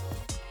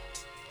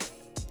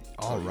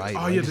All right,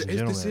 Oh yeah, ladies and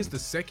gentlemen. this is the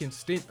second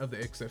stint of the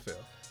XFL.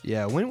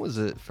 Yeah, when was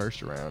it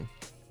first around?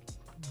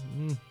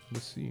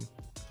 Let's see.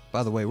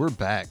 By the way, we're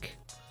back.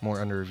 More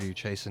Under Review,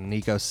 Chase and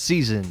Nico,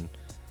 season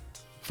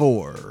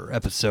 4,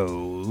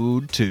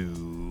 episode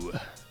 2.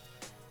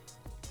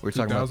 We're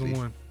talking about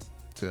 2001.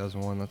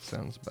 2001. That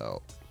sounds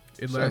about.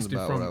 It sounds lasted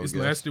about what I from would it's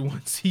guess. lasted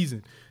one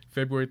season,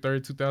 February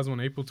 3rd, 2001,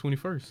 April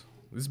 21st.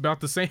 It's about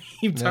the same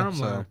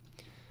timeline.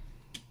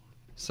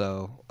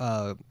 So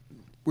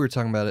we were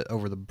talking about it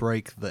over the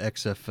break. The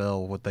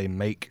XFL, what they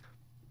make.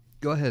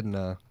 Go ahead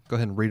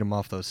and read them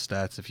off those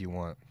stats if you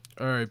want.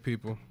 All right,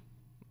 people.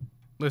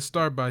 Let's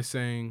start by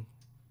saying,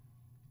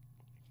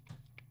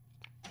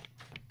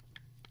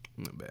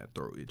 not bad,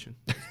 throat itching.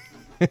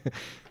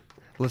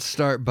 Let's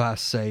start by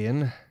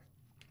saying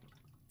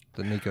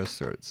the Nico's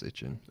throat's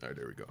itching. All right,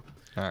 there we go.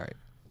 All right.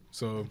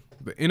 So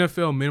the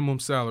NFL minimum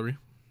salary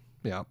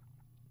Yeah.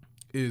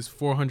 is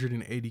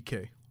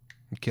 $480K,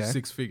 Okay.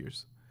 6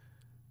 figures.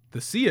 The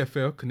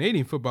CFL,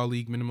 Canadian Football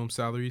League minimum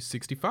salary is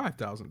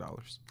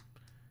 $65,000.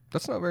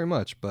 That's not very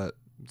much, but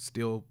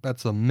Still,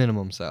 that's a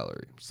minimum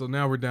salary. so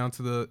now we're down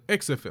to the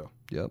XFL,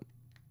 Yep.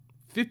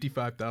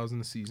 $55,000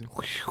 a season.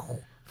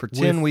 For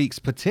 10 weeks,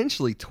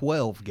 potentially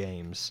 12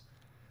 games.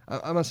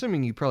 I'm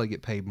assuming you probably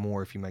get paid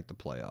more if you make the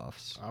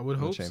playoffs. I would in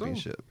the hope so.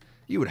 championship.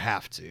 You would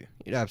have to.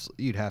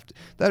 You'd have to.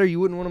 That or you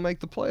wouldn't want to make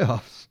the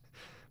playoffs.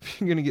 If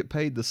you're going to get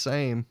paid the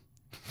same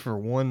for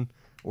 1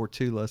 or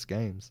 2 less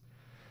games.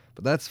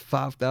 But that's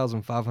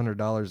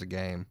 $5,500 a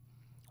game.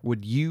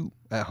 Would you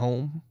at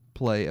home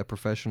play a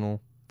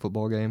professional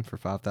football game for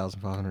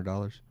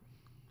 $5,500?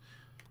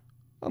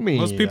 I mean,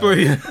 Most people,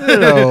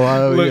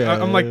 Look,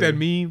 I'm like that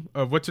meme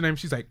of what's your name?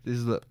 She's like, This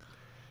is the,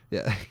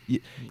 yeah.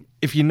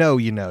 If you know,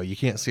 you know. You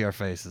can't see our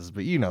faces,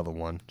 but you know the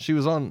one. She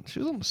was on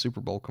the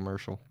Super Bowl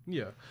commercial.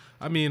 yeah.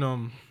 I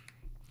mean,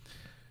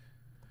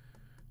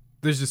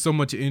 there's just so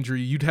much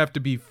injury. You'd have to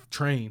be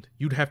trained.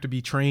 You'd have to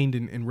be trained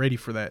and ready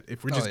for that.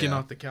 If we're just getting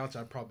off the couch,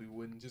 I probably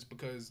wouldn't, just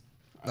because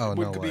it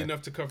wouldn't be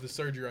enough to cover the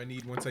surgery I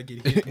need once I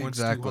get hit once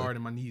too hard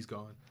and my knee's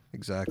gone.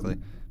 Exactly.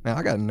 Man,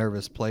 I got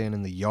nervous playing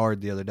in the yard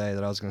the other day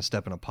that I was going to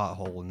step in a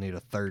pothole and need a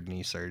third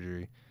knee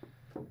surgery.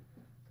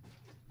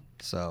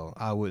 So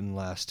I wouldn't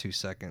last 2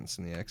 seconds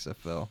in the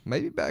XFL.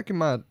 Maybe back in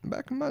my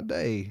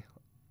day,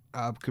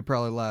 I could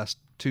probably last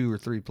 2 or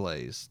 3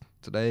 plays.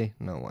 Today,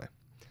 no way.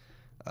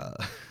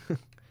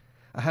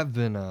 I have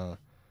been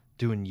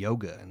doing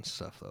yoga and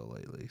stuff though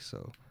lately,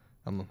 so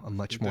I'm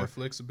much more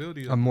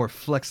flexibility. I'm more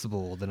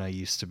flexible than I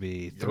used to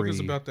be Yoga's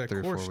about that 3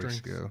 or core 4 weeks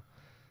strength. ago.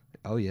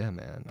 Oh yeah,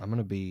 man.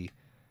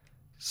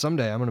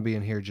 Someday I'm gonna be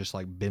in here just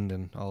like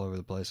bending all over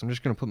the place. I'm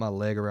just gonna put my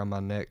leg around my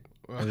neck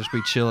and just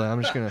be chilling.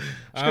 I'm just gonna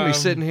be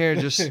sitting here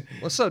just,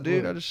 what's up,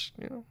 dude? I'll just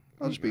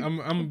be. I'm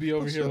gonna be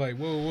over here like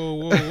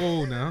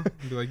whoa now.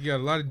 Be like, you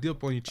got a lot of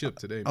dip on your chip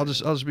today. I'll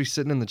just be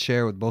sitting in the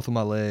chair with both of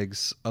my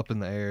legs up in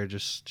the air,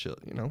 just chill.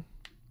 No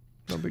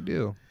big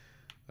deal.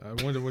 I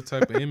wonder what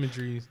type of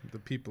imagery the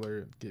people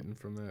are getting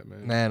from that,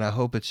 man. Man, I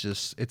hope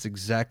it's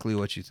exactly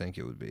what you think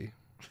it would be.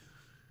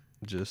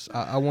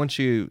 I want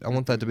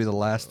that to be the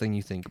last thing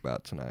you think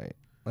about tonight.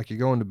 Like you're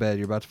going to bed,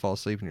 you're about to fall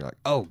asleep, and you're like,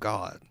 oh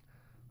God,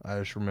 I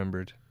just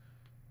remembered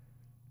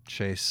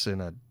Chase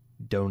in a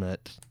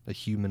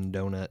human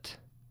donut.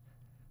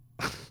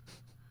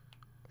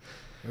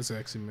 That's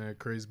actually mad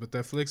crazy. But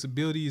that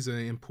flexibility is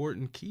an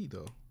important key,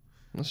 though.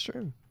 That's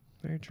true.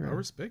 Very true. I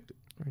respect it.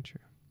 Very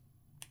true.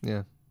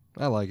 Yeah,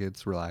 I like it.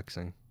 It's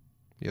relaxing.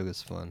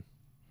 Yoga's fun.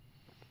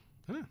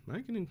 Yeah,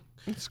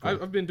 It's cool.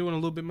 I've been doing a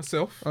little bit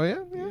myself. Oh yeah.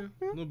 A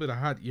little bit of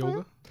hot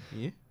yoga.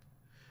 Yeah.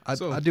 I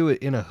do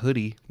it in a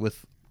hoodie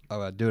with.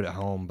 Oh, I do it at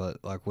home, but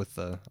like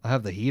I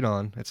have the heat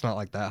on. It's not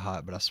like that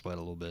hot, but I sweat a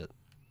little bit.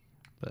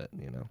 But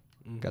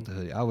got the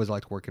hoodie. I always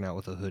liked working out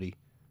with a hoodie.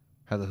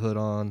 Have the hood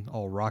on,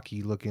 all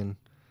rocky looking.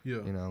 Yeah.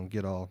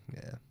 Get all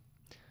yeah.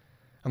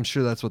 I'm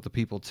sure that's what the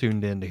people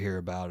tuned in to hear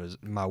about is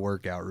my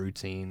workout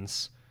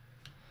routines.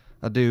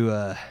 I do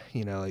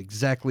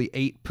exactly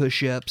 8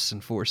 push-ups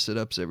and 4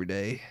 sit-ups every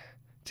day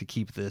to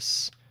keep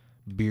this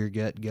beer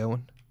gut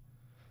going.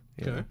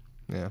 Okay.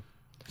 Yeah.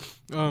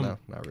 No,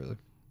 not really.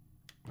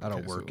 I don't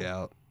Okay, work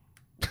out.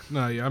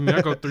 No, yeah. I mean,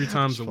 I go 3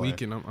 times a It's week,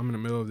 fine. and I'm in the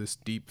middle of this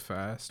deep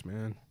fast,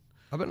 man.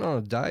 I've been on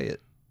a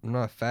diet. I'm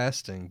not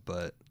fasting,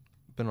 but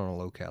I've been on a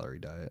low-calorie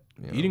diet.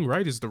 Eating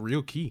right is the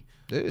real key.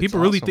 Dude, it's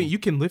People really awesome. think you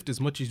can lift as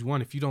much as you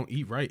want. If you don't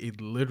eat right,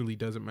 it literally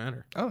doesn't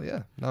matter. Oh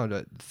yeah. No,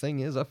 the thing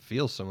is, I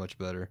feel so much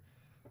better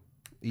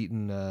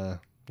eating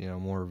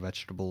more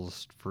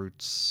vegetables,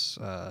 fruits,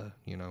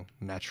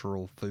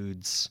 natural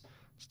foods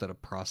instead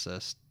of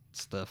processed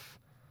stuff.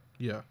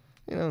 Yeah.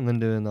 And then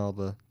doing all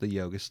the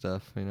yoga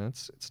stuff.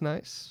 It's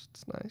nice.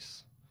 It's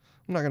nice.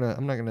 I'm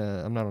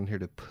not on here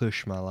to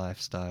push my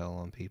lifestyle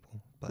on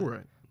people. But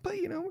Right. But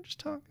we're just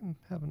talking,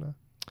 having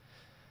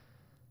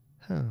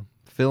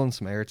filling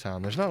some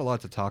airtime. There's not a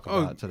lot to talk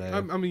about today.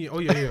 I mean,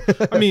 yeah.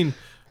 I mean,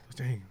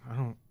 dang,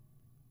 I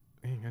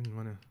didn't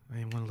want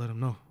to let him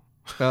know.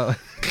 Oh.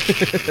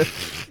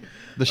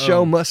 The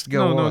show must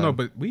go on. No,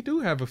 but we do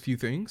have a few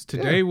things.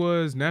 Today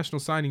was National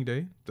Signing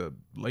Day, the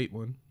late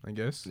one, I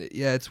guess.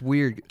 Yeah, it's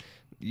weird.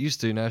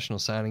 Used to National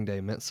Signing Day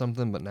meant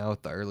something, but now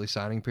with the early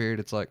signing period,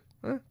 it's like,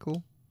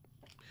 cool.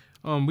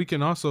 We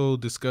can also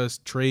discuss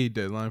trade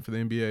deadline for the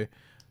NBA.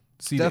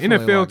 See,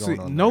 Definitely the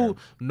NFL,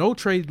 no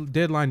trade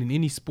deadline in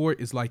any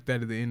sport is like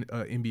that of the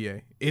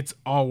NBA. It's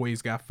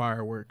always got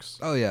fireworks.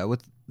 Oh, yeah.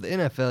 With the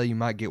NFL, you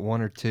might get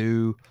one or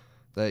two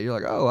that you're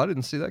like, oh, I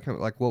didn't see that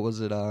coming. Like, what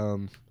was it?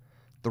 The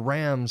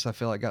Rams, I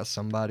feel like, got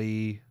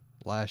somebody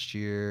last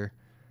year.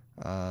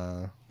 They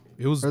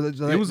traded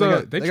for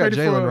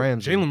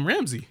Jalen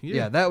Ramsey.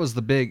 Yeah, that was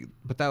the big,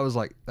 but that was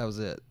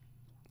it.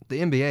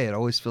 The NBA, it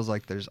always feels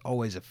like there's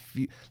always a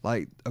few,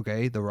 like,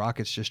 okay, the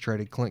Rockets just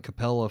traded Clint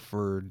Capella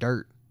for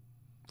dirt.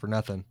 For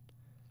nothing.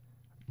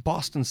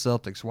 Boston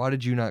Celtics, why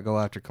did you not go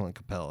after Clint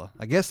Capella?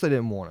 I guess they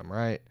didn't want him,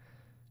 right?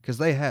 Because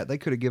they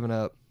could have given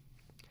up.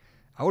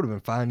 I would have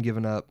been fine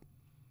giving up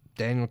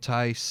Daniel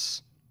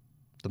Tice,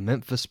 the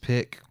Memphis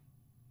pick.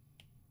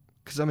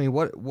 Because I mean,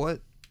 what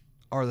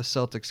are the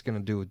Celtics going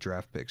to do with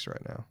draft picks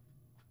right now?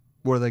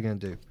 What are they going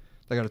to do?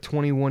 They got a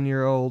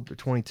 21-year-old or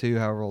 22,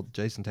 however old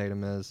Jason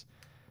Tatum is.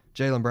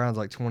 Jaylen Brown's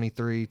like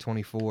 23,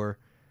 24.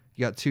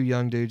 You got two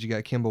young dudes. You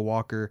got Kemba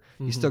Walker.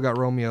 Mm-hmm. You still got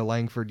Romeo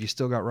Langford. You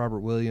still got Robert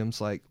Williams.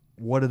 Like,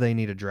 what do they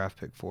need a draft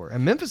pick for?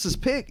 And Memphis's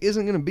pick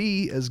isn't going to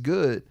be as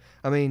good.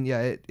 I mean,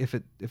 yeah, if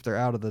they're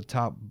out of the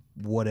top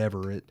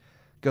whatever, it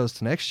goes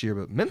to next year.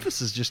 But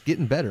Memphis is just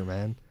getting better,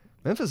 man.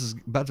 Memphis is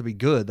about to be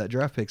good. That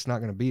draft pick's not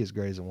going to be as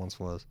great as it once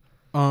was.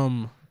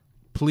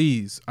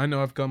 Please, I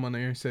know I've come on the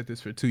air and said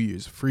this for 2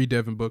 years. Free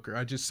Devin Booker.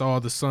 I just saw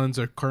the Suns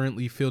are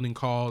currently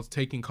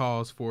taking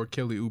calls for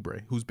Kelly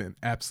Oubre, who's been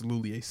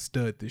absolutely a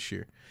stud this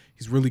year.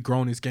 He's really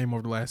grown his game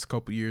over the last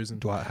couple of years.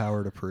 And Dwight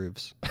Howard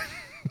approves.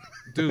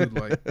 Dude,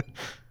 like,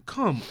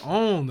 come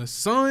on, the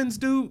Suns,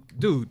 dude.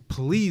 Dude,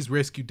 please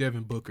rescue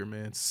Devin Booker,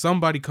 man.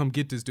 Somebody come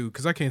get this dude,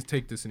 because I can't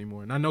take this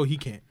anymore, and I know he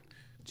can't.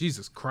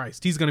 Jesus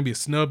Christ, he's gonna be a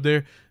snub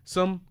there.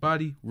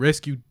 Somebody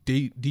rescue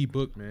D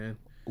Book, man.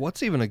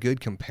 What's even a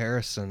good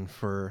comparison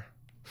for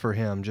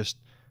him? Just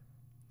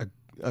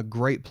a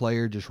great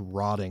player just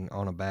rotting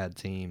on a bad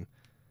team.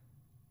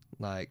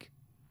 Like,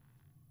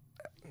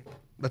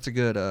 that's a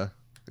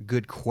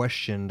good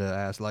question to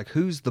ask. Like,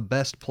 who's the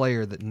best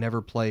player that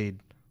never played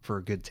for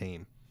a good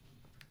team?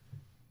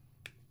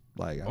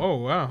 Like, oh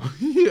wow,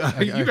 yeah,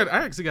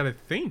 I actually got to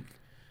think.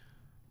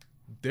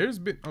 There's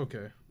been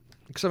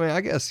Because, I mean,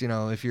 I guess,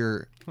 if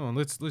you're...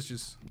 let's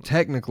just...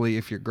 Technically,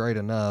 if you're great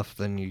enough,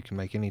 then you can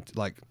make any...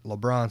 Like,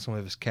 LeBron, some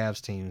of his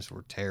Cavs teams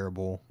were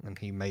terrible, and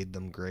he made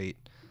them great.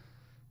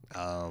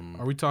 Are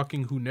we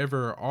talking who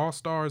never are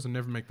all-stars and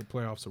never make the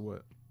playoffs, or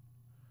what?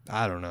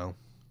 I don't know.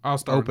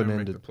 All-stars never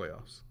make the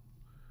playoffs.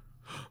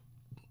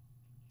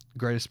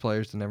 Greatest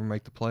players to never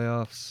make the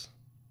playoffs?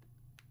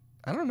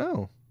 I don't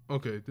know.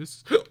 Okay,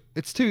 this...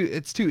 It's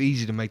too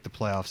easy to make the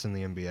playoffs in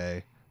the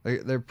NBA.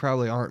 There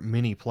probably aren't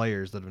many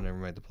players that have never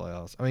made the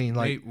playoffs. I mean,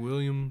 like Nate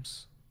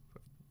Williams,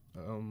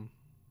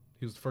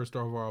 he was the first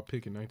overall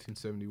pick in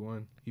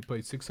 1971. He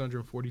played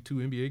 642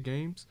 NBA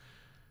games.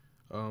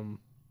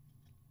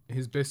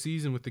 His best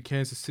season with the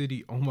Kansas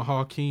City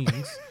Omaha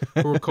Kings,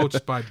 who were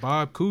coached by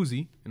Bob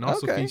Cousy, and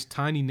also faced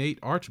Tiny Nate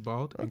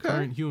Archibald, and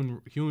current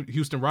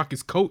Houston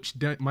Rockets coach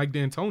Mike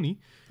D'Antoni.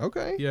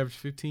 Okay. He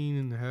averaged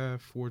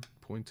 15.5,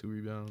 4.2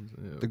 rebounds.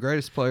 Yeah. The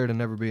greatest player to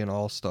never be an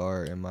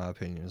all-star, in my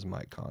opinion, is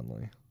Mike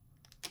Conley.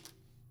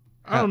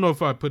 I don't know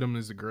if I'd put him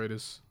as the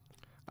greatest.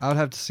 I would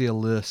have to see a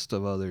list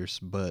of others,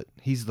 but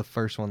he's the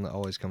first one that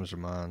always comes to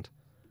mind.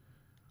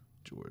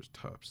 George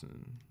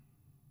Thompson,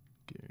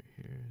 Gary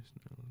Harris.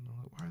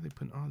 No. Why are they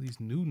putting all these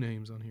new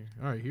names on here?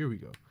 All right, here we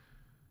go.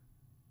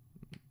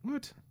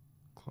 What?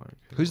 Clark.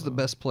 Who's the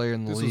best player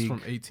in the league? This was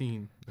from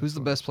 18. Who's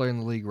the best player in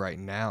the league right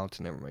now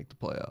to never make the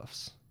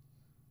playoffs?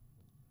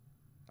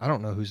 I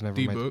don't know who's never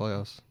made the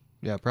playoffs.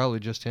 Yeah,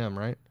 probably just him,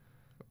 right?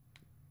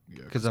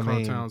 Yeah, because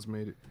Karl Towns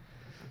made it.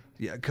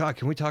 Yeah, God,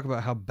 can we talk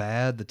about how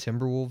bad the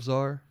Timberwolves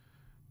are?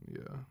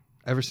 Yeah.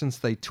 Ever since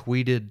they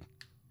tweeted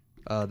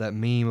that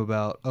meme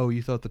about, oh,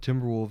 you thought the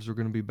Timberwolves were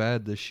going to be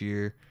bad this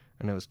year,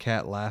 and it was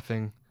Cat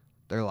laughing.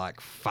 They're like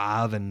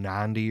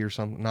 5-90 or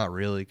something. Not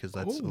really, because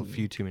that's a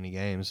few too many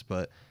games,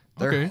 but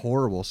they're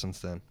horrible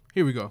since then.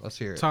 Here we go. Let's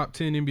hear it. Top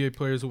 10 NBA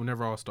players who were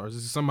never All-Stars.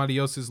 This is somebody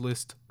else's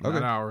list,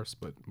 not ours,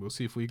 but we'll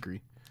see if we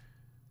agree.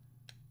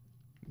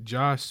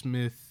 Josh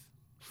Smith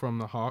from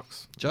the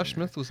Hawks. Josh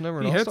Smith was never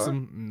an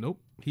All-Star?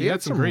 He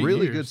had some great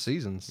really years. good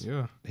seasons.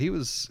 Yeah. He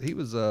was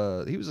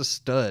a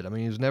stud. I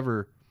mean, he was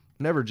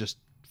never just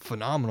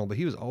phenomenal, but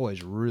he was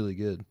always really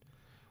good.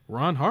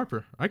 Ron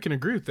Harper. I can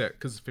agree with that,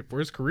 because for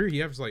his career,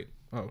 he averaged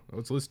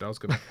it's listed. I was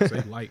going to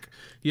say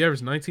He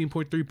averaged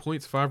 19.3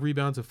 points, 5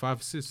 rebounds, and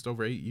 5 assists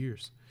over 8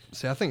 years.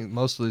 See, I think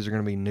most of these are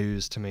going to be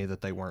news to me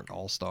that they weren't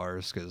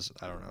All-Stars, because,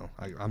 I don't know.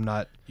 I'm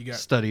not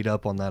studied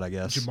up on that, I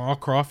guess. Jamal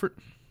Crawford.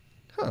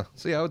 Huh.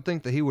 See, I would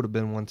think that he would have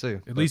been one,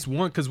 too. At least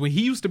one, because when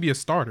he used to be a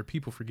starter,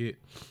 people forget.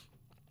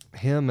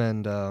 Him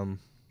and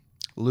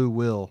Lou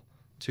Will,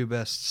 two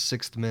best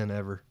sixth men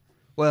ever.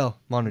 Well,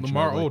 Manu Ginobili.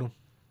 Lamar Odom.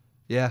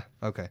 Yeah.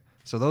 Okay.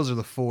 So those are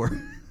the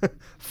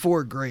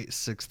four great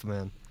sixth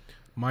men.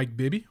 Mike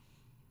Bibby,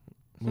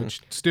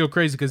 which still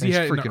crazy because he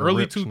had in the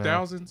early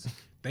 2000s.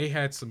 They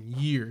had some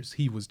years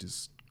he was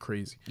just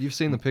crazy. You've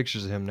seen the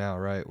pictures of him now,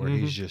 right? Where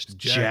he's just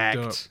jacked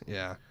up.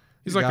 Yeah.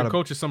 He's like a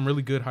coach of some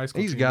really good high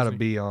school team. He's got to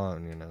be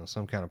on,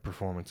 some kind of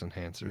performance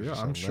enhancer. Yeah,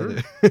 I'm sure.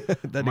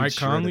 That Mike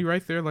Conley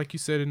right there, like you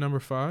said, at number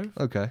 5.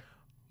 Okay.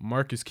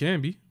 Marcus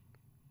Camby.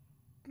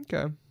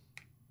 Okay.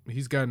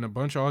 He's gotten a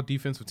bunch of all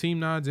defensive team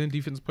nods and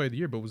defensive player of the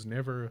year, but was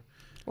never.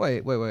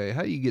 Wait.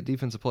 How do you get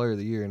defensive player of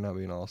the year and not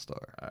be an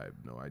all-star? I have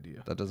no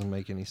idea. That doesn't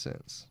make any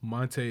sense.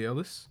 Monte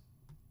Ellis.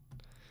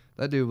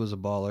 That dude was a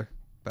baller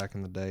back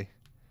in the day.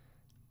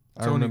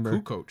 Tony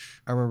Kukoc.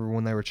 I remember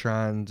when they were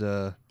trying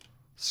to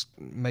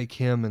make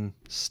him and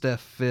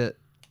Steph fit,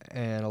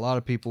 and a lot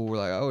of people were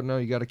like, "Oh no,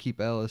 you got to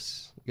keep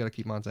Ellis. You got to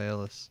keep Monte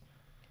Ellis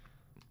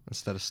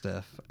instead of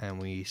Steph."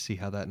 And we see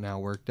how that now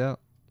worked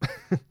out.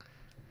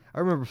 I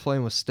remember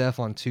playing with Steph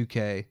on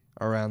 2K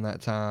around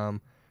that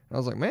time, and I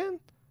was like, "Man,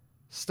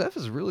 Steph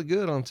is really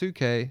good on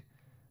 2K.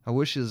 I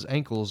wish his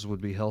ankles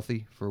would be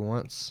healthy for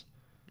once."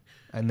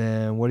 And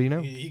then, what do you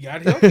know? He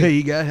got healthy.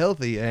 He got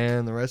healthy,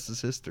 and the rest is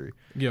history.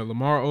 Yeah,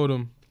 Lamar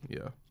Odom.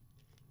 Yeah.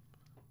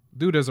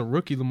 Dude, as a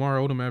rookie, Lamar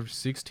Odom averaged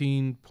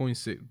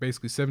 16.6,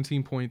 basically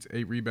 17 points,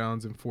 8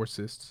 rebounds, and 4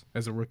 assists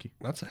as a rookie.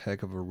 That's a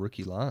heck of a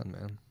rookie line,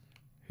 man.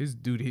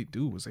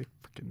 Dude was a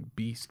freaking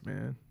beast,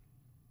 man.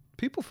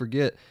 People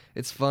forget.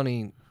 It's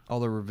funny, all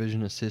the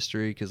revisionist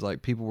history, because,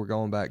 like, people were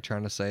going back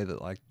trying to say that,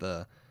 like,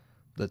 the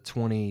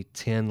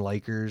 2010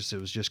 Lakers,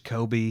 it was just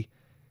Kobe.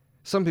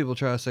 Some people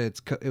try to say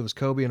it was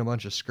Kobe and a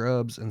bunch of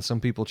scrubs, and some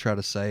people try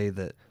to say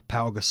that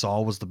Pau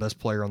Gasol was the best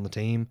player on the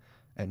team,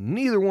 and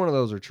neither one of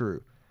those are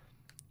true.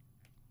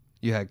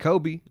 You had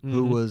Kobe,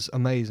 who was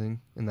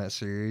amazing in that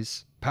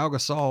series. Pau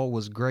Gasol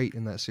was great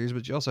in that series,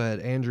 but you also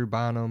had Andrew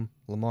Bynum,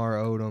 Lamar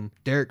Odom,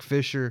 Derek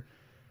Fisher.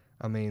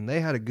 I mean,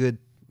 they had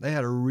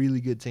a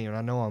really good team. And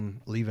I know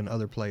I'm leaving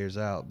other players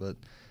out, but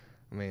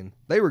I mean,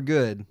 they were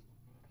good.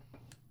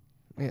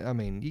 I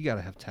mean, you got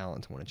to have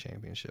talent to win a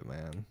championship,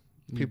 man.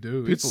 You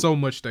do. It's so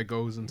much that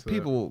goes into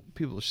people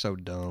are so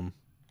dumb.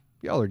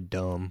 Y'all are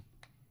dumb.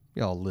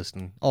 Y'all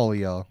listen. All of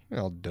y'all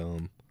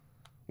dumb.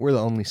 We're the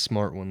only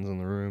smart ones in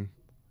the room.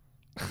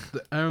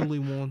 The only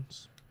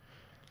ones.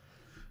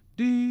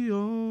 The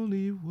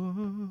only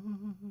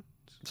ones.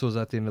 So was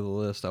that the end of the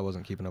list? I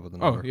wasn't keeping up with the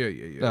number. Oh,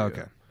 yeah. Oh,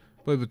 okay. Yeah.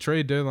 But the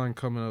trade deadline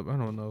coming up, I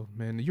don't know,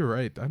 man. You're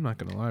right. I'm not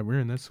going to lie. We're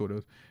in that sort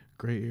of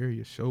gray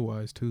area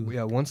show-wise, too.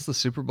 Yeah, once the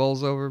Super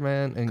Bowl's over,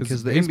 man, and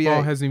because the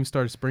baseball NBA hasn't even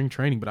started spring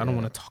training, but I don't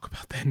want to talk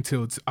about that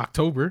until it's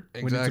October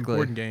when it's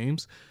important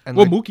games. And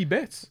Mookie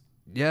Betts.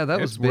 Yeah,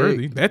 that's was big.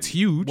 Worthy. That's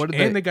huge.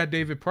 And they got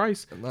David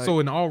Price. So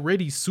an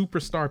already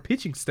superstar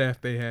pitching staff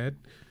they had.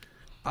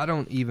 I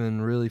don't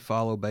even really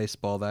follow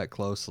baseball that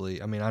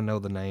closely. I mean, I know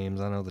the names,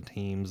 I know the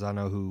teams, I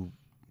know who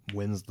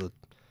wins the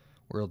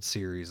World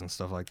Series and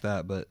stuff like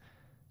that, but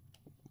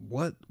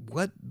what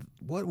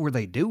were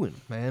they doing,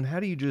 man?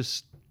 How do you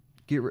just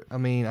I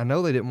mean, I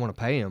know they didn't want to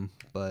pay him,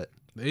 but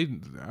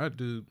how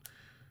do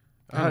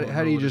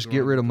you just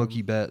get rid of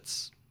Mookie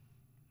Betts?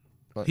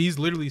 He's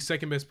literally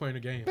second best player in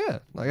the game. Yeah,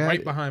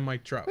 right behind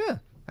Mike Trout. Yeah.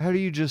 How do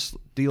you just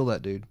deal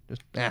that dude?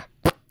 Just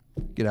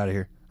get out of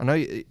here. I know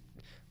you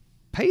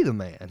pay the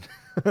man.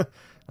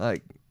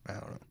 Like, I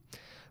don't know.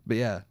 But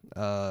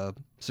yeah,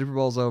 Super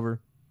Bowl's over.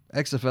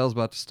 XFL's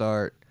about to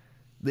start.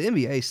 The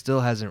NBA still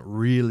hasn't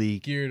really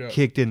geared up,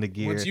 kicked into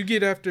gear. Once you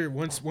get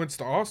once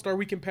the All-Star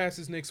weekend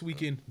passes next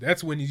weekend,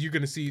 that's when you're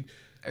going to see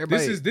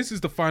everybody, this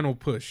is the final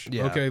push.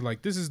 Yeah. Okay,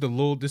 like this is the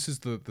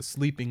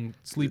sleepwalking.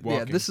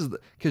 Yeah, this is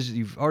because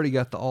you've already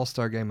got the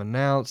All-Star game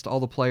announced. All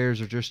the players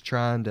are just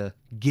trying to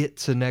get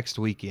to next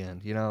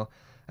weekend. You know,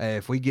 hey,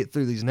 if we get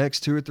through these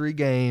next 2 or 3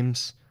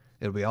 games,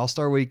 it'll be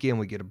All-Star weekend.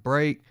 We get a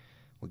break.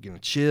 We're gonna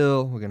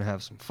chill. We're gonna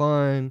have some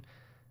fun.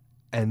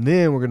 And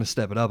then we're going to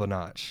step it up a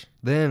notch.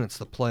 Then it's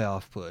the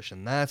playoff push,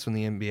 and that's when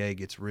the NBA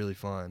gets really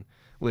fun,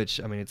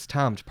 which, I mean, it's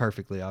timed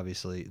perfectly,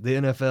 obviously. The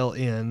NFL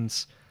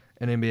ends,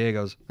 and NBA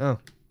goes, oh,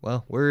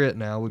 well, we're it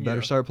now. We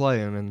better start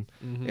playing. And,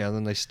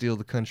 then they steal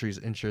the country's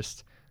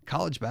interest.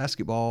 College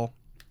basketball.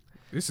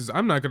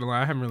 I'm not going to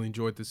lie, I haven't really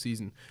enjoyed this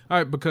season.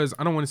 Because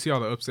I don't want to see all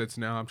the upsets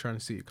now. I'm trying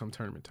to see it come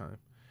tournament time.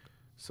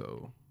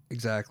 So...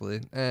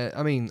 Exactly.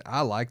 I mean,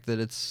 I like that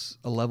it's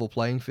a level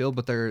playing field,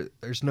 but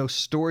there's no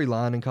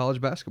storyline in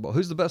college basketball.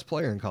 Who's the best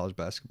player in college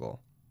basketball?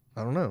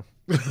 I don't know.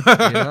 That's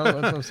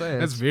what I'm saying.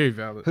 That's very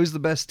valid. Who's the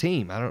best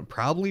team?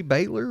 Probably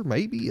Baylor,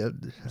 maybe.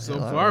 So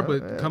far,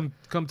 but come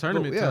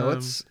tournament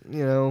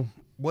time.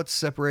 What's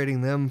separating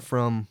them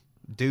from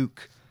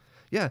Duke?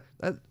 Yeah,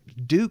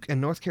 Duke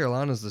and North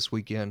Carolina's this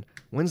weekend.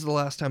 When's the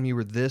last time you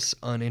were this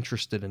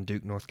uninterested in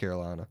Duke, North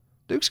Carolina?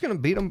 Duke's going to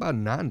beat them by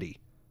 90.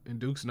 And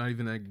Duke's not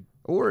even that.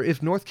 Or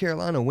if North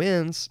Carolina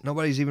wins,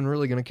 nobody's even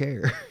really going to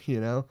care,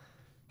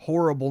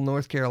 Horrible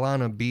North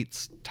Carolina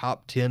beats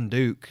top 10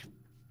 Duke.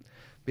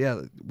 But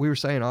yeah, we were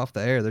saying off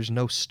the air, there's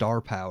no star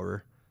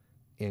power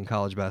in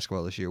college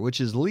basketball this year, which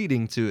is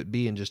leading to it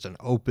being just an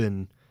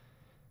open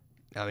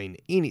I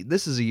mean,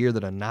 this is a year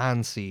that a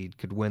 9 seed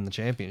could win the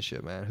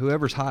championship, man.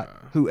 Whoever's hot.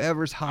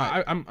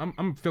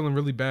 I'm feeling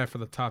really bad for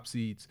the top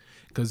seeds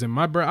because in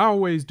my I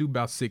always do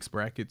about 6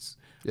 brackets.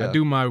 Yeah. I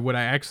do what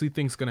I actually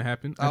think is going to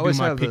happen. I do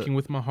my picking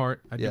with my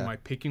heart. I do my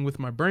picking with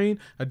my brain.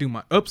 I do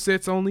my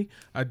upsets only.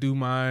 I do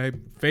my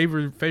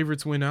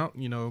favorites win out,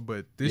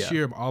 but this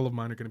year all of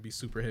mine are going to be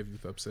super heavy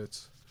with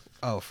upsets.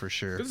 Oh, for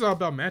sure. This is all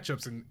about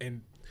matchups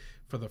and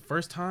for the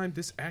first time,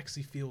 this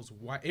actually feels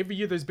why every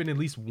year there's been at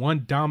least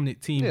one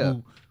dominant team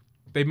who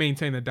they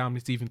maintain that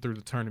dominance even through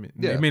the tournament.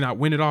 Yeah. They may not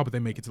win it all, but they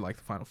make it to like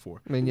the Final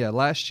Four. I mean,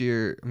 last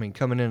year,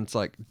 coming in, it's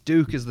like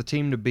Duke is the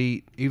team to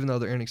beat, even though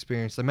they're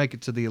inexperienced. They make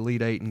it to the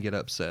Elite Eight and get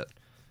upset,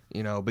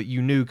 but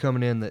you knew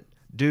coming in that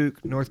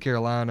Duke, North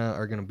Carolina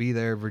are going to be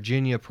there.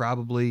 Virginia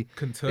probably,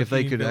 Kentucky, if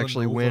they could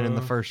actually win in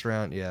the first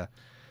round,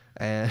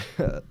 and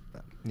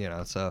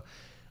so.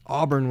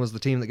 Auburn was the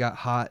team that got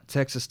hot.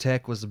 Texas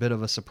Tech was a bit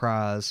of a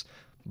surprise,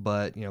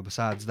 but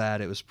besides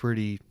that, it was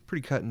pretty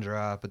cut and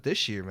dry. But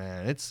this year,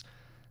 man, it's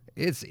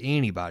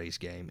anybody's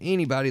game.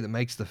 Anybody that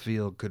makes the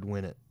field could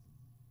win it.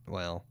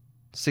 Well,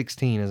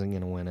 16 isn't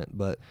going to win it,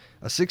 but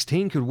a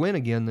 16 could win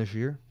again this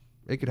year.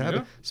 It could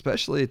happen,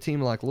 especially a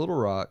team like Little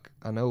Rock.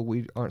 I know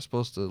we aren't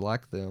supposed to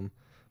like them,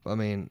 but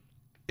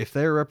if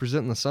they're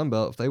representing the Sun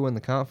Belt, if they win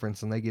the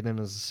conference and they get in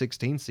as a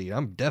 16 seed,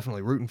 I'm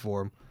definitely rooting for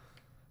them.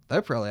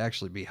 They'd probably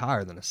actually be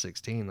higher than a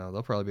 16, though.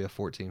 They'll probably be a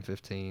 14,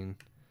 15.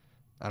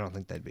 I don't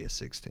think they'd be a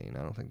 16.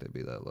 I don't think they'd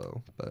be that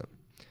low. But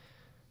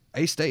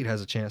A-State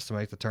has a chance to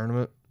make the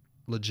tournament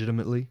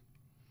legitimately.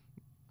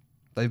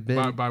 They've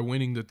been by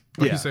winning the.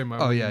 You say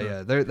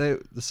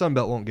the Sun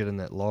Belt won't get in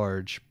that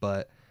large,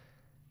 but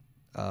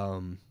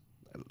Little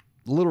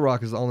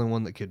Rock is the only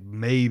one that could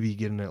maybe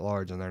get in that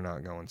large, and they're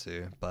not going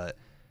to. But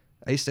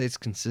A-State's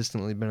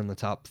consistently been in the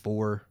top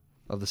 4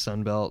 of the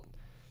Sun Belt,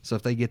 so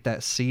if they get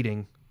that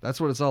seeding. That's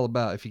what it's all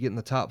about. If you get in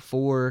the top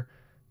 4,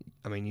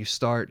 you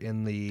start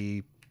in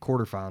the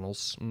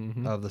quarterfinals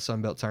of the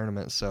Sun Belt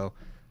tournament. So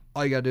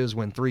all you got to do is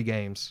win 3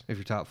 games if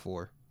you're top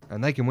 4.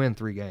 And they can win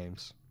 3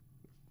 games.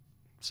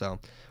 So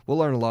we'll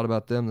learn a lot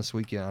about them this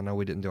weekend. I know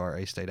we didn't do our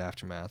A-State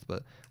aftermath,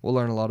 but we'll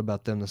learn a lot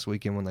about them this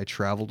weekend when they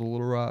travel to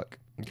Little Rock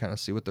and kind of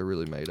see what they're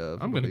really made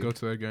of. I'm going to go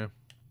to that game.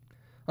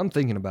 I'm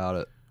thinking about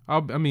it.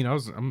 I'm going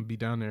to be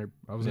down there.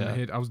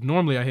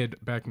 I head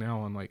back now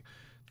on like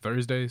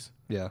Thursdays.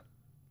 Yeah.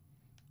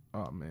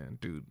 Oh man,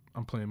 dude,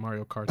 I'm playing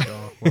Mario Kart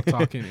y'all while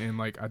talking,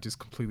 and I just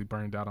completely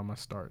burned out on my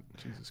start.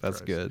 Jesus Christ.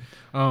 That's good.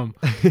 I'm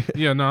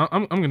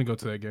gonna go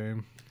to that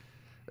game.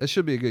 It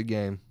should be a good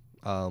game.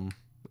 It'll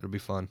be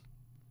fun.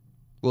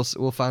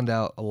 We'll find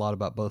out a lot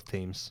about both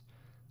teams.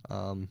 I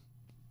don't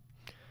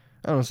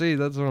know. See,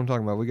 that's what I'm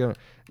talking about.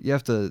 You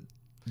have to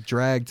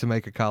drag to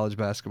make a college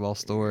basketball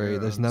story.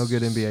 There's no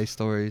good NBA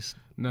stories.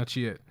 Not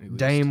yet.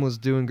 Dame was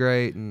doing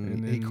great,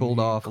 and he cooled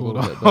off a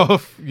little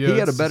bit. He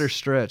had a better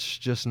stretch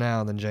just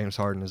now than James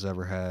Harden has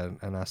ever had,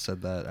 and I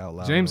said that out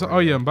loud.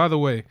 And by the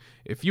way,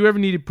 if you ever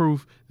needed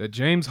proof that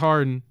James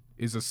Harden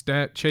is a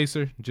stat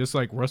chaser, just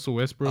like Russell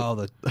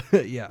Westbrook,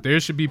 there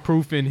should be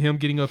proof in him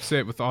getting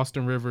upset with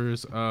Austin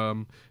Rivers,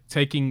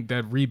 taking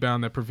that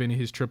rebound that prevented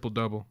his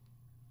triple-double.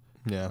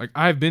 Yeah.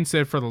 I've been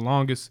said for the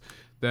longest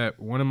that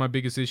one of my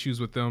biggest issues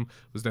with them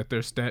was that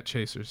they're stat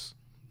chasers.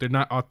 They're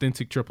not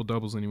authentic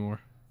triple-doubles anymore.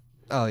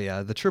 Oh,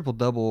 yeah. The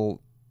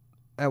triple-double,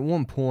 at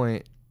one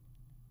point,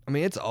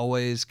 it's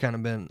always kind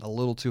of been a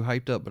little too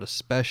hyped up, but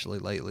especially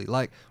lately.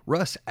 Like,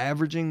 Russ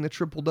averaging the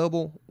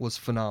triple-double was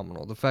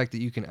phenomenal. The fact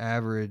that you can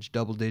average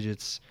double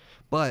digits,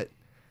 but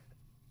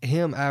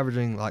him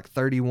averaging like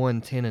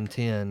 31, 10, and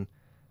 10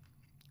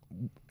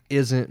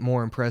 isn't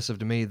more impressive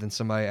to me than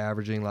somebody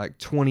averaging like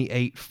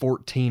 28,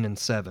 14, and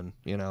 7.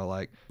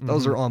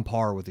 Those are on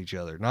par with each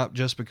other. Not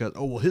just because,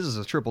 his is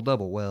a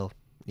triple-double. Well,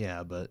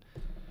 yeah, but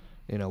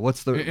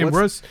what's the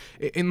Russ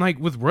and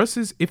with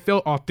Russ's, it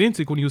felt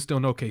authentic when he was still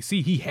in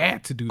OKC. He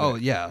had to do that. Oh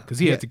yeah, because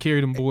he had to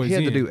carry them boys. He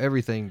had to do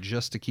everything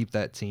just to keep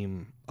that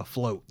team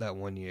afloat that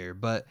one year.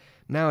 But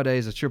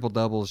nowadays, a triple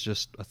double is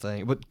just a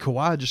thing. But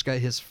Kawhi just got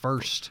his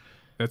first.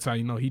 That's how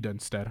you know he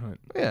doesn't stat hunt.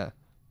 Yeah,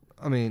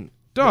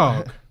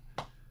 dog.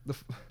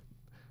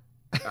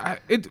 I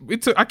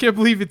can't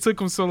believe it took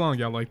him so long,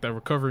 y'all. Like that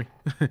recovery.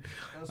 That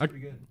was pretty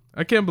good.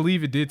 I can't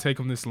believe it did take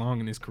him this long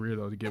in his career,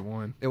 though, to get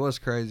one. It was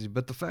crazy.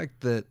 But the fact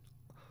that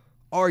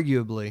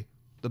arguably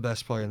the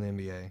best player in the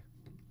NBA,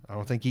 I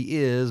don't think he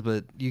is,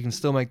 but you can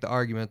still make the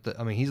argument that,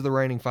 he's the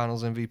reigning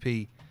finals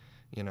MVP.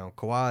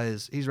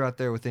 Kawhi he's right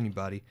there with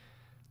anybody.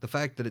 The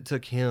fact that it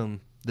took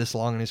him this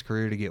long in his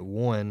career to get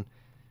one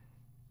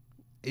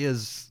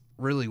is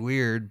really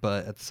weird,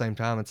 but at the same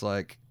time, it's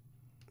like,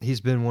 he's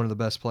been one of the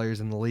best players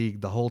in the league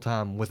the whole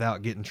time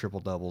without getting triple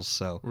doubles.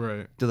 So,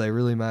 right. Do they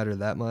really matter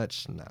that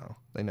much? No,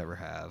 they never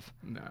have.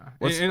 Nah.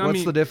 What's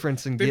the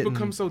difference in getting? They've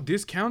become so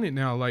discounted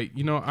now. I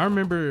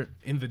remember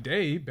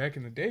back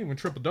in the day when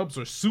triple doubles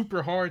were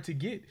super hard to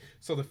get.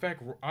 So the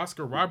fact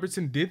Oscar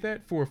Robertson did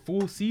that for a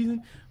full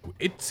season,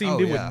 it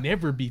seemed would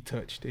never be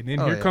touched. And then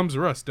here comes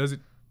Russ. Does it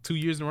 2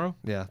 years in a row?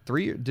 Yeah,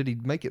 3 years. Did he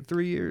make it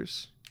 3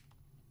 years?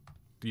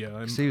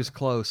 Yeah, he was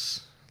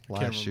close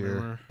last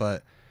year.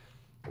 But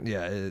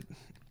yeah,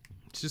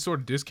 it's just sort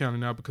of discounted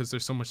now because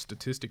there's so much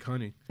statistic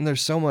hunting. And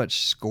there's so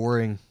much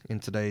scoring in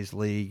today's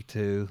league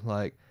too.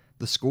 Like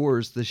the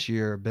scores this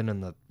year have been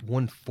in the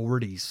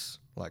 140s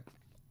like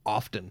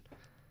often.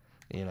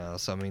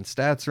 So I mean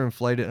stats are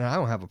inflated and I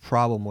don't have a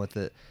problem with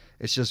it.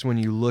 It's just when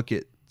you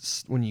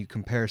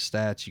compare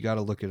stats, you got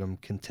to look at them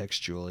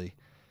contextually.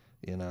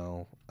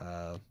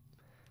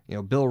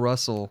 Bill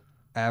Russell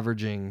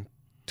averaging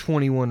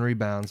 21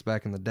 rebounds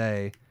back in the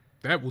day.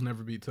 That will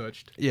never be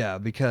touched. Yeah,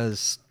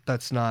 because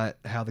that's not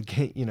how the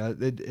game,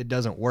 it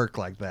doesn't work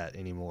like that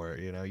anymore.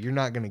 You're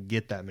not going to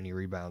get that many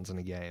rebounds in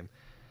a game.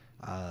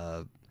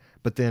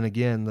 But then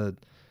again,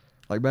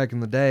 like back in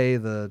the day,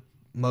 the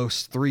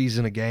most threes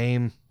in a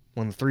game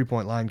when the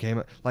 3-point line came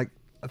up, like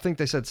I think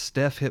they said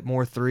Steph hit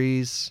more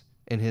threes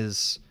in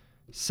his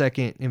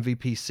second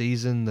MVP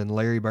season than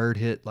Larry Bird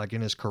hit like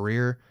in his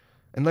career.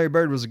 And Larry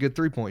Bird was a good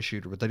 3-point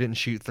shooter, but they didn't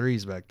shoot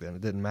threes back then.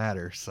 It didn't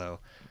matter. So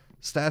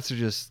stats are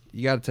just,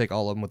 you got to take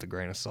all of them with a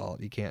grain of salt.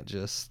 You can't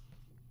just,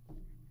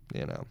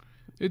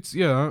 It's,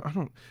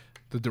 the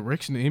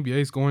direction the NBA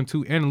is going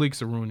to,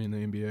 analytics are ruining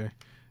the NBA.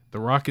 The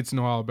Rockets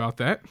know all about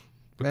that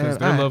because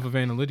their love of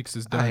analytics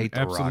has done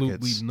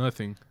absolutely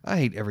nothing. I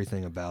hate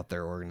everything about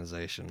their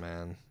organization,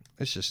 man.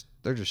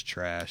 They're just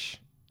trash.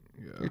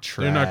 Yeah. You're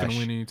trash. They're not going to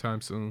win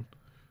anytime soon.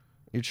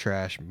 You're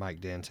trash, Mike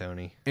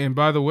D'Antoni. And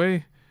by the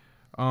way,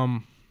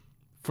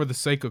 for the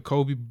sake of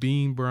Kobe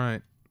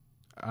Bryant,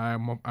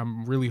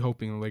 I'm really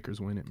hoping the Lakers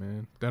win it,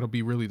 man. That'll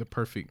be really the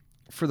perfect.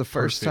 For the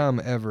first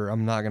time ever,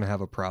 I'm not going to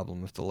have a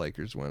problem if the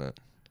Lakers win it.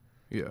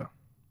 Yeah.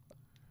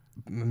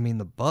 I mean,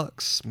 the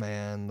Bucks,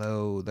 man,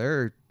 though,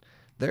 they're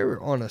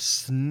on a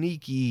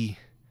sneaky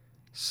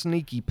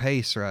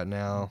pace right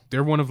now.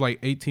 They're one of like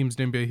 8 teams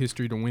in NBA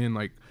history to win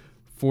like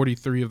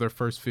 43 of their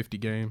first 50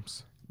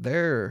 games.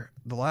 The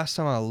last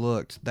time I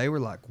looked, they were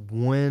like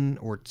 1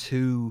 or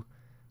 2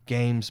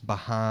 games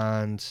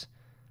behind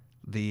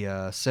the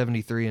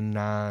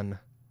 73-9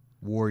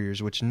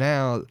 Warriors, which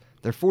now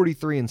they're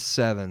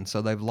 43-7,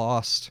 so they've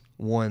lost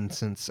 1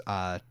 since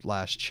I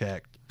last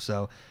checked.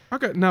 So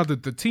now the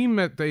team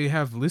that they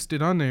have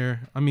listed on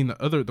there, I mean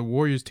the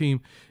Warriors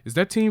team, is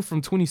that team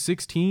from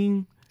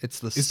 2016? Is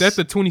that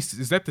the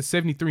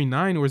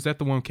 73-9 or is that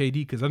the one KD?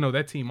 Because I know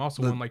that team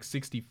also won like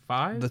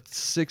 65. If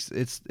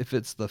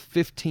it's the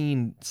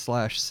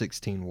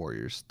 15/16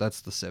 Warriors, that's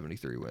the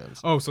 73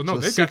 wins. Oh, so no,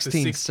 they got the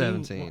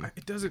 16-17. Well,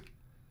 it doesn't.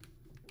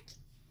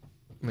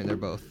 I mean, they're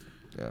both.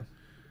 Yeah.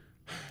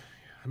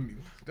 I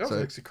mean, that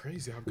was actually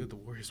crazy how good the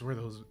Warriors were.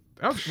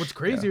 What's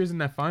crazier is in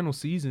that final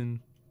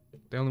season,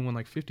 they only won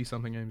like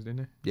 50-something games,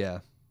 didn't they? Yeah,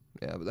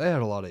 but they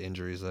had a lot of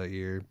injuries that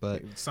year.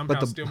 But somehow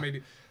still made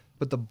it.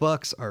 But the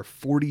Bucks are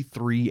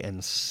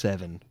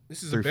 43-7.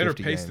 This is a better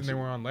pace than they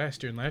were on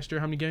last year. And last year,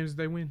 how many games did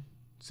they win?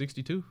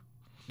 62?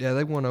 Yeah,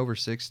 they won over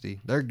 60.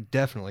 They're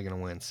definitely going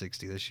to win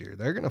 60 this year.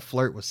 They're going to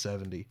flirt with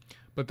 70.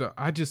 But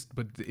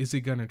is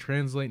it going to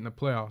translate in the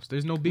playoffs?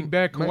 There's no big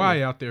bad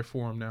Kawhi out there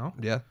for them now.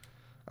 Yeah.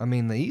 I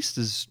mean, the East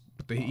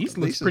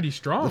looks pretty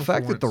strong. The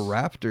fact that the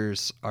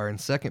Raptors are in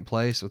second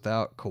place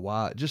without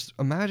Kawhi, just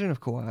imagine if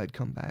Kawhi had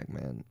come back,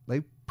 man.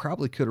 They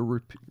probably could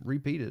have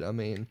repeated. I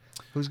mean,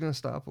 who's going to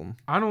stop them?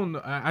 I don't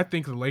know. I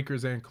think the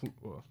Lakers and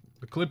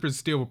the Clippers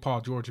still with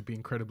Paul George would be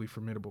incredibly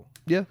formidable.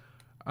 Yeah.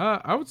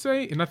 I would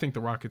say, and I think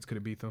the Rockets could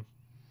have beat them.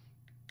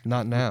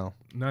 Not now,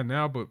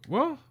 but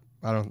well.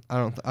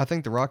 I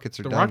think the Rockets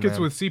are done. The Rockets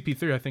man. with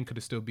CP3, I think, could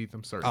have still beat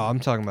them. Certainly. Oh, I'm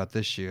talking about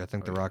this year. I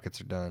think the Rockets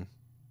are done.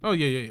 Oh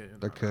yeah.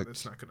 They're cooked.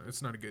 It's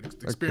not a good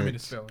experiment.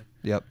 Is failing.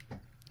 Yep.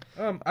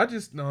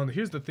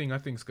 Here's the thing. I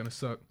think is gonna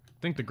suck.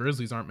 I think the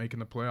Grizzlies aren't making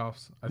the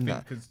playoffs. I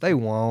think because they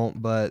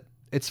won't, but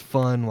it's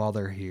fun while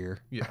they're here.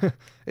 Yeah.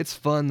 It's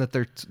fun that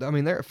they're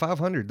at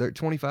 500. They're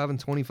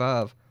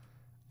 25-25,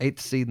 8th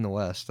seed in the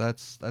West.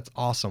 That's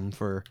awesome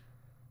for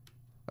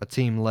a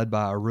team led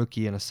by a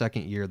rookie in a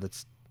second year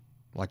that's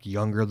like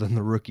younger than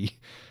the rookie.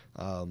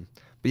 But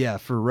yeah,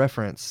 for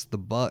reference, the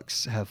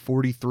Bucks have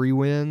 43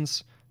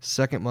 wins.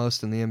 Second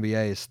most in the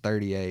NBA is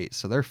 38.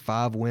 So they're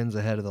 5 wins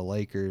ahead of the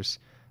Lakers.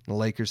 The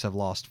Lakers have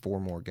lost 4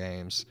 more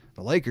games.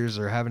 The Lakers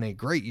are having a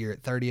great year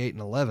at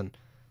 38-11.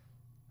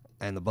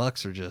 And the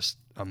Bucks are just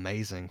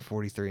amazing,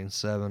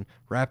 43-7.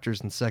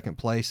 Raptors in second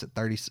place at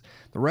 30.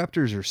 The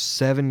Raptors are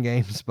 7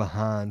 games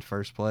behind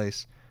first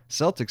place.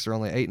 Celtics are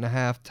only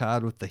 8.5,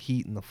 tied with the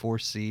Heat in the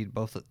 4th seed,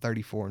 both at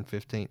 34 and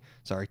 15.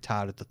 Sorry,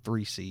 tied at the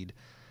 3 seed.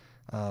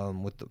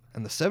 And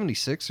the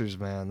 76ers,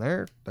 man,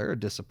 they're a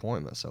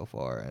disappointment so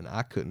far, and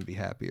I couldn't be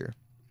happier.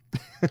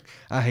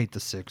 I hate the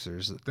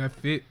Sixers. That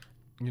fit,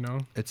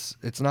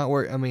 It's not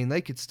where, I mean,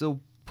 they could still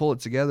pull it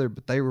together,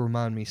 but they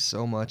remind me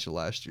so much of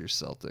last year's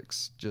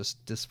Celtics,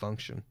 just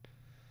dysfunction.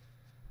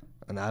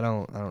 And I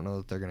don't know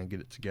that they're going to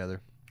get it together.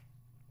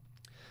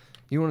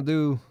 You want to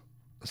do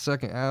a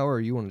second hour,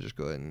 or you want to just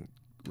go ahead and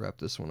wrap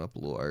this one up a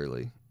little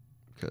early?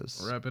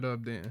 Wrap it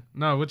up then.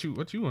 No, what you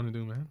want to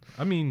do, man?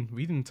 I mean,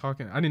 we didn't talk.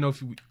 I didn't know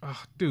if you.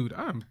 Oh, dude,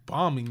 I'm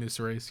bombing this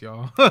race,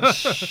 y'all.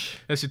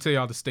 That should tell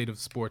y'all the state of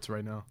sports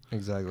right now.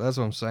 Exactly. That's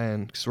what I'm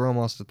saying. Because we're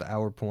almost at the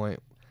hour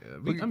point.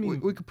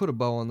 we could put a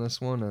bow on this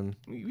one, and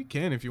we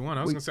can if you want.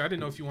 I was gonna say I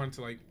didn't know if you wanted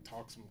to like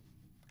talk some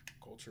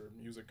culture,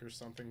 music, or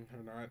something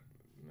or not.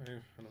 I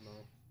don't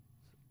know.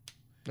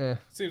 Yeah.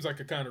 Seems like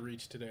a kind of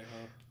reach today,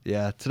 huh?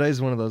 Yeah,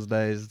 today's one of those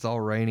days. It's all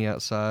rainy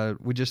outside.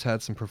 We just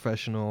had some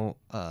professional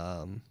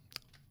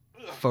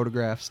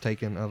photographs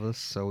taken of us,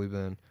 so we're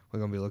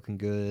gonna be looking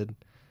good.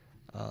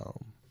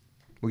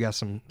 We got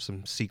some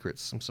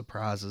secrets, some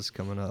surprises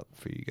coming up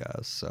for you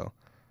guys, so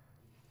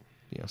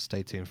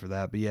stay tuned for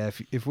that. But yeah,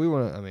 if we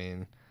want to, I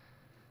mean,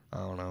 I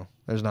don't know.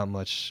 There's not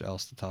much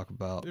else to talk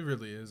about. It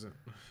really isn't.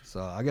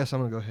 So I guess I'm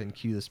gonna go ahead and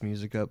cue this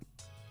music up.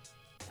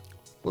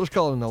 We'll just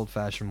call it an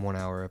old-fashioned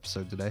 1-hour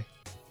episode today.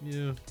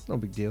 Yeah. No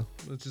big deal.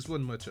 There just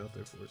wasn't much out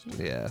there for us.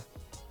 Yeah.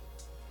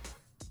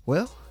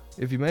 Well,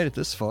 if you made it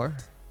this far,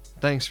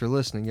 thanks for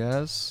listening,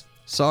 guys.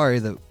 Sorry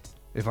that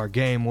if our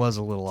game was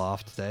a little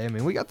off today. I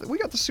mean, we got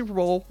the Super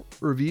Bowl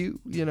review.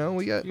 We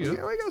got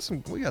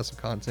some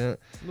content.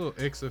 A little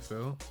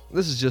XFL.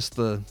 This is just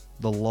the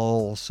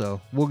lull, so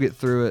we'll get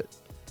through it.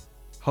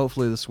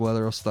 Hopefully, this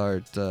weather will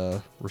start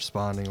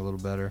responding a little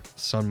better. The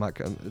sun might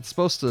come. It's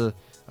supposed to,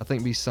 I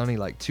think, be sunny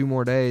like 2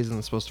 more days, and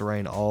it's supposed to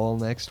rain all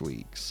next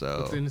week.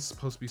 So. But then it's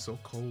supposed to be so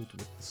cold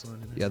with the sun.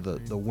 And yeah,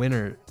 the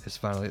winter is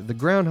finally. The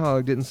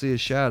groundhog didn't see a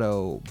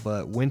shadow,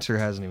 but winter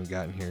hasn't even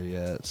gotten here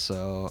yet.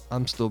 So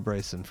I'm still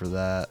bracing for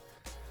that.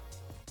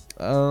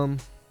 I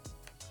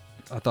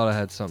thought I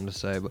had something to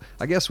say, but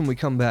I guess when we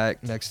come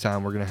back next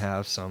time, we're gonna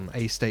have some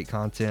A-State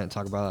content.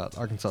 Talk about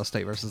Arkansas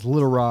State versus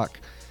Little Rock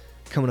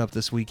coming up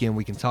this weekend.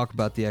 We can talk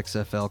about the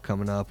XFL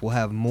coming up. We'll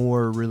have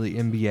more really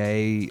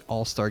NBA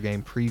All-Star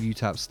Game preview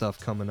type stuff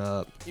coming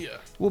up. Yeah,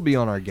 we'll be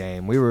on our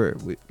game. We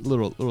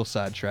little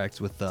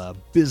sidetracked with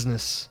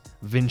business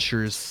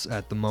ventures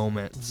at the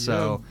moment.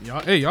 So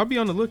y'all be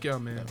on the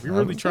lookout, man. We're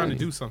really trying to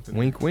do something.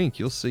 Wink, wink.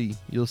 You'll see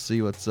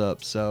what's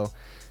up. So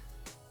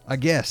I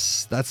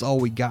guess that's all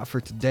we got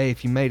for today.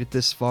 If you made it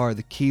this far,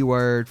 the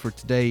keyword for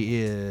today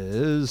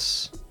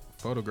is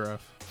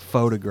photograph,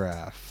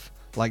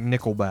 like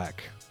Nickelback.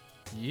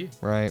 Yeah.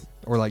 Right?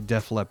 Or like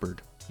Def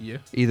Leppard. Yeah.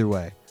 Either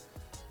way.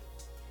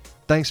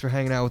 Thanks for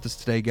hanging out with us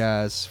today,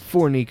 guys.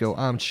 For Nico,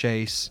 I'm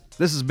Chase.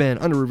 This has been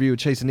Under Review with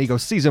Chase and Nico,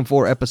 Season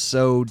 4,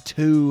 Episode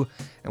 2.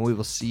 And we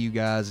will see you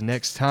guys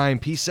next time.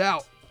 Peace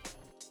out.